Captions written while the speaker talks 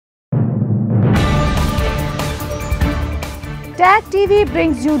Tag TV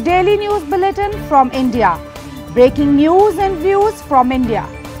brings you daily news bulletin from India. Breaking news and views from India.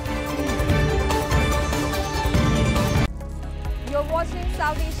 You're watching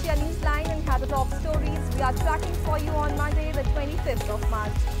South Asia Newsline and have the top stories we are tracking for you on Monday, the 25th of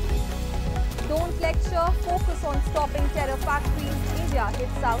March. Don't lecture, focus on stopping terror factories. India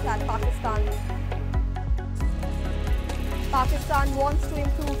hits out at Pakistan. Pakistan wants to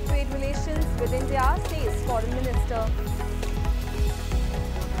improve trade relations with India, says Foreign Minister.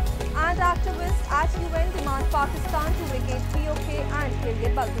 And activists at UN demand Pakistan to vacate POK and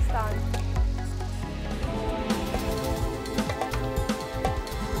Gilgit-Baltistan.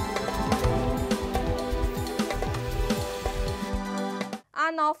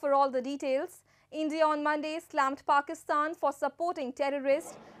 And now for all the details. India on Monday slammed Pakistan for supporting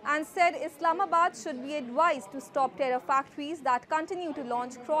terrorists and said Islamabad should be advised to stop terror factories that continue to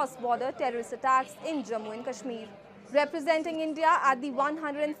launch cross-border terrorist attacks in Jammu and Kashmir. Representing India at the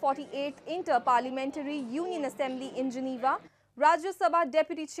 148th Inter-Parliamentary Union Assembly in Geneva, Rajya Sabha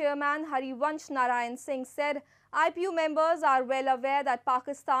Deputy Chairman Harivansh Narayan Singh said IPU members are well aware that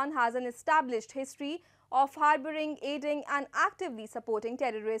Pakistan has an established history of harboring, aiding and actively supporting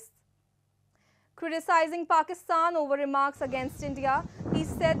terrorists. Criticizing Pakistan over remarks against India, he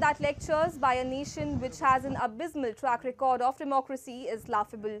said that lectures by a nation which has an abysmal track record of democracy is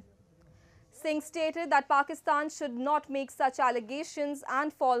laughable. Singh stated that Pakistan should not make such allegations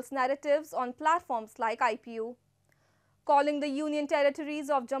and false narratives on platforms like IPU. Calling the Union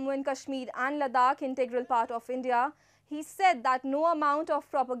territories of Jammu and Kashmir and Ladakh integral part of India, he said that no amount of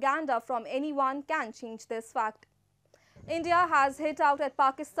propaganda from anyone can change this fact. India has hit out at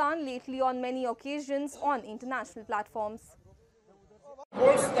Pakistan lately on many occasions on international platforms.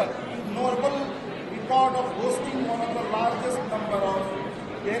 Holds the ignoble record of hosting one of the largest number of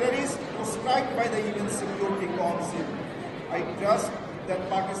terrorists proscribed by the UN Security Council. I trust that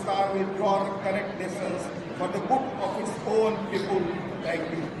Pakistan will draw the correct lessons for the good of its own people.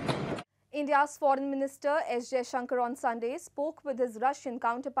 Thank you. India's Foreign Minister S. Jaishankar on Sunday spoke with his Russian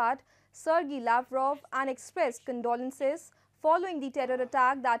counterpart Sergei Lavrov and expressed condolences following the terror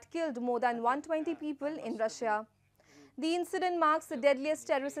attack that killed more than 120 people in Russia. The incident marks the deadliest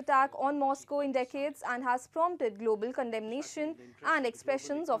terrorist attack on Moscow in decades and has prompted global condemnation and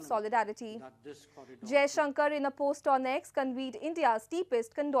expressions of solidarity. Jaishankar, in a post on X, conveyed India's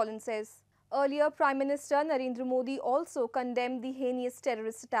deepest condolences. Earlier, Prime Minister Narendra Modi also condemned the heinous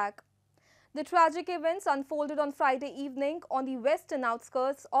terrorist attack. The tragic events unfolded on Friday evening on the western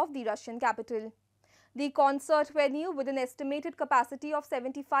outskirts of the Russian capital. The concert venue, with an estimated capacity of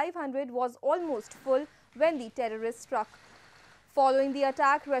 7,500, was almost full when the terrorists struck. Following the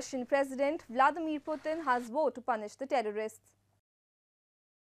attack, Russian President Vladimir Putin has vowed to punish the terrorists.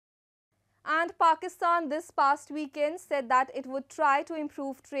 And Pakistan this past weekend said that it would try to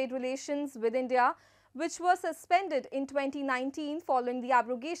improve trade relations with India, which was suspended in 2019 following the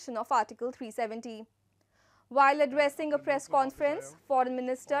abrogation of Article 370. While addressing a press conference, Foreign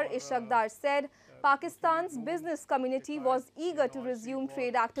Minister Ishaq Dar said Pakistan's business community was eager to resume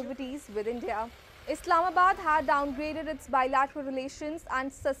trade activities with India. Islamabad had downgraded its bilateral relations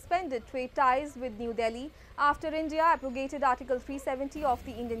and suspended trade ties with New Delhi after India abrogated Article 370 of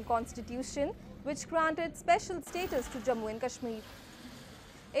the Indian Constitution, which granted special status to Jammu and Kashmir.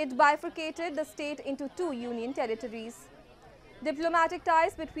 It bifurcated the state into two union territories. Diplomatic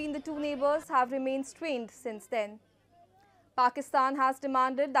ties between the two neighbors have remained strained since then. Pakistan has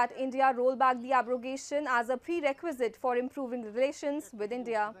demanded that India roll back the abrogation as a prerequisite for improving relations with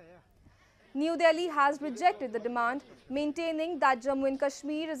India. New Delhi has rejected the demand, maintaining that Jammu and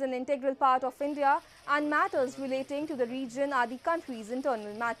Kashmir is an integral part of India and matters relating to the region are the country's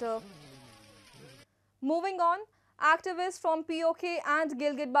internal matter. Moving on, activists from POK and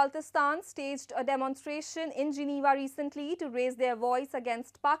Gilgit-Baltistan staged a demonstration in Geneva recently to raise their voice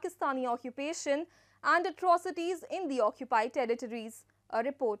against Pakistani occupation and atrocities in the occupied territories. A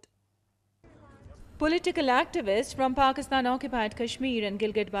report. Political activists from Pakistan-occupied Kashmir and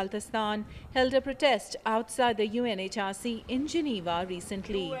Gilgit-Baltistan held a protest outside the UNHRC in Geneva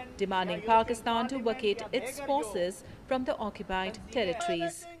recently, demanding Pakistan to vacate its forces from the occupied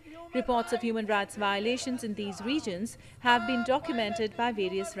territories. Reports of human rights violations in these regions have been documented by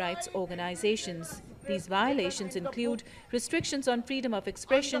various rights organizations. These violations include restrictions on freedom of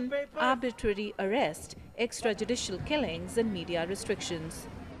expression, arbitrary arrest, extrajudicial killings and media restrictions.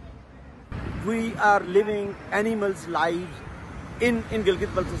 We are living animals' lives in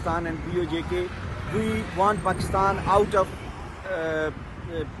Gilgit-Baltistan and POJK. We want Pakistan out of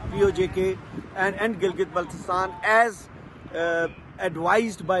POJK and Gilgit-Baltistan as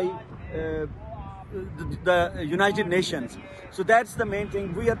advised by the United Nations. So that's the main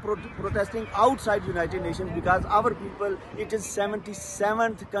thing. We are protesting outside United Nations because our people, it is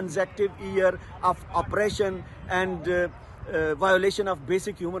 77th consecutive year of oppression and violation of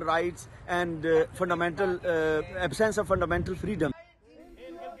basic human rights and absence of fundamental freedom.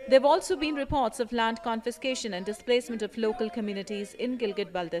 There have also been reports of land confiscation and displacement of local communities in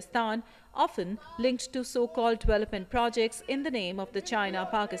Gilgit-Baltistan, often linked to so-called development projects in the name of the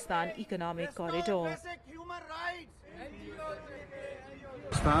China-Pakistan Economic Corridor.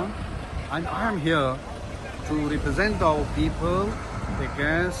 And I am here to represent our people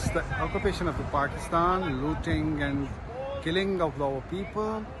against the occupation of the Pakistan, looting and killing of our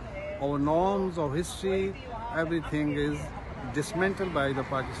people, our norms, our history, everything is dismantled by the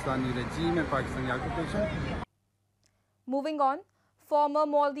Pakistani regime and Pakistani occupation. Moving on, former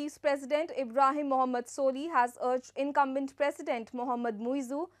Maldives President Ibrahim Mohamed Soli has urged incumbent President Mohamed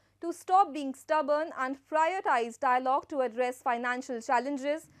Muizzu to stop being stubborn and prioritize dialogue to address financial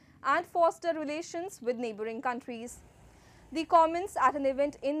challenges and foster relations with neighboring countries. The comments at an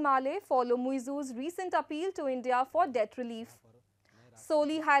event in Malé follow Muizzu's recent appeal to India for debt relief.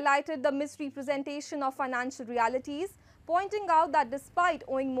 Soli highlighted the misrepresentation of financial realities, pointing out that despite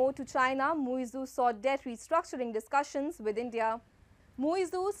owing more to China, Muizzu sought debt restructuring discussions with India.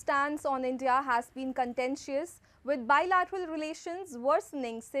 Muizzu's stance on India has been contentious, with bilateral relations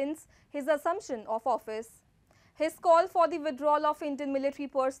worsening since his assumption of office. His call for the withdrawal of Indian military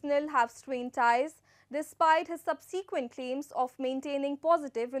personnel have strained ties, despite his subsequent claims of maintaining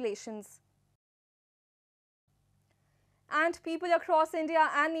positive relations. And people across India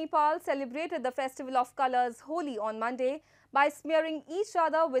and Nepal celebrated the festival of colours Holi on Monday by smearing each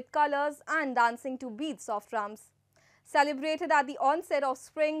other with colours and dancing to beats of drums. Celebrated at the onset of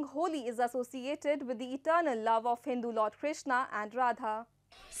spring, Holi is associated with the eternal love of Hindu Lord Krishna and Radha.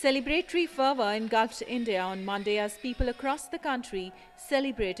 Celebratory fervour engulfed India on Monday as people across the country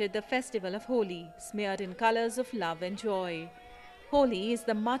celebrated the festival of Holi, smeared in colours of love and joy. Holi is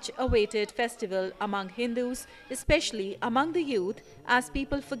the much-awaited festival among Hindus, especially among the youth, as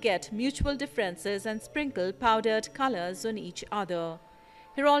people forget mutual differences and sprinkle powdered colours on each other.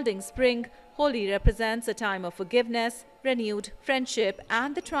 Heralding spring, Holi represents a time of forgiveness, renewed friendship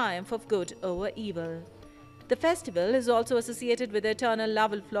and the triumph of good over evil. The festival is also associated with the eternal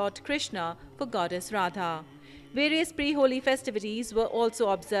love of Lord Krishna for goddess Radha. Various pre-Holi festivities were also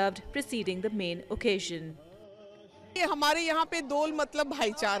observed preceding the main occasion. हमारे यहाँ पे दोल मतलब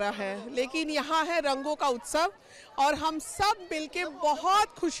भाईचारा है, लेकिन यहाँ है रंगों का उत्सव और हम सब मिलके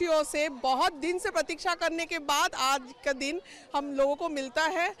बहुत खुशियों से बहुत दिन से प्रतीक्षा करने के बाद आज का दिन हम लोगों को मिलता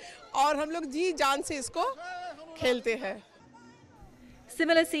है और हम लोग जी जान से इसको खेलते हैं.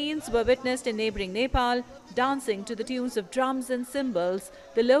 Similar scenes were witnessed in neighbouring Nepal. Dancing to the tunes of drums and cymbals,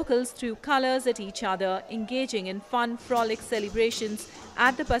 the locals threw colours at each other, engaging in fun, frolic celebrations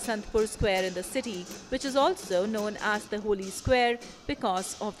at the Basantpur Square in the city, which is also known as the Holy Square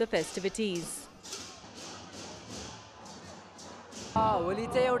because of the festivities. Holi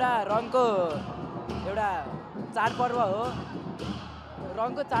चाहिँ एउटा रङको एउटा चाडपर्व हो.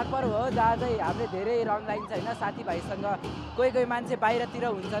 रङको चाडपर्व हो जहाँ चाहिँ हामीले धेरै रङ लगाइन्छ हैन. साथीभाइसँग कोही मान्छे बाहिरतिर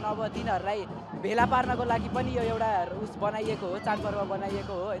हुन्छन्, अब तिनीहरूलाई भेला पार्नको लागि पनि यो एउटा उस बनाइएको हो, चाडपर्व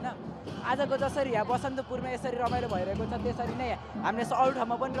बनाइएको हो हैन. आजको जसरी यहाँ बसन्तपुरमा यसरी रमाइलो भइरहेको छ त्यसरी नै हामीले अरू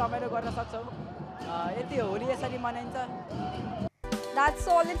ठाउँमा पनि रमाइलो गर्न सक्छौँ. यति होली यसरी मनाइन्छ. That's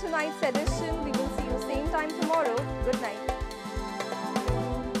all in tonight's edition. We will see you same time tomorrow. Good night.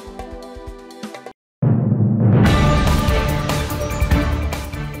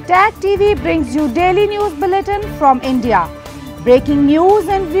 Tag TV brings you daily news bulletin from India. Breaking news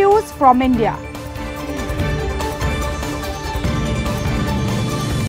and views from India.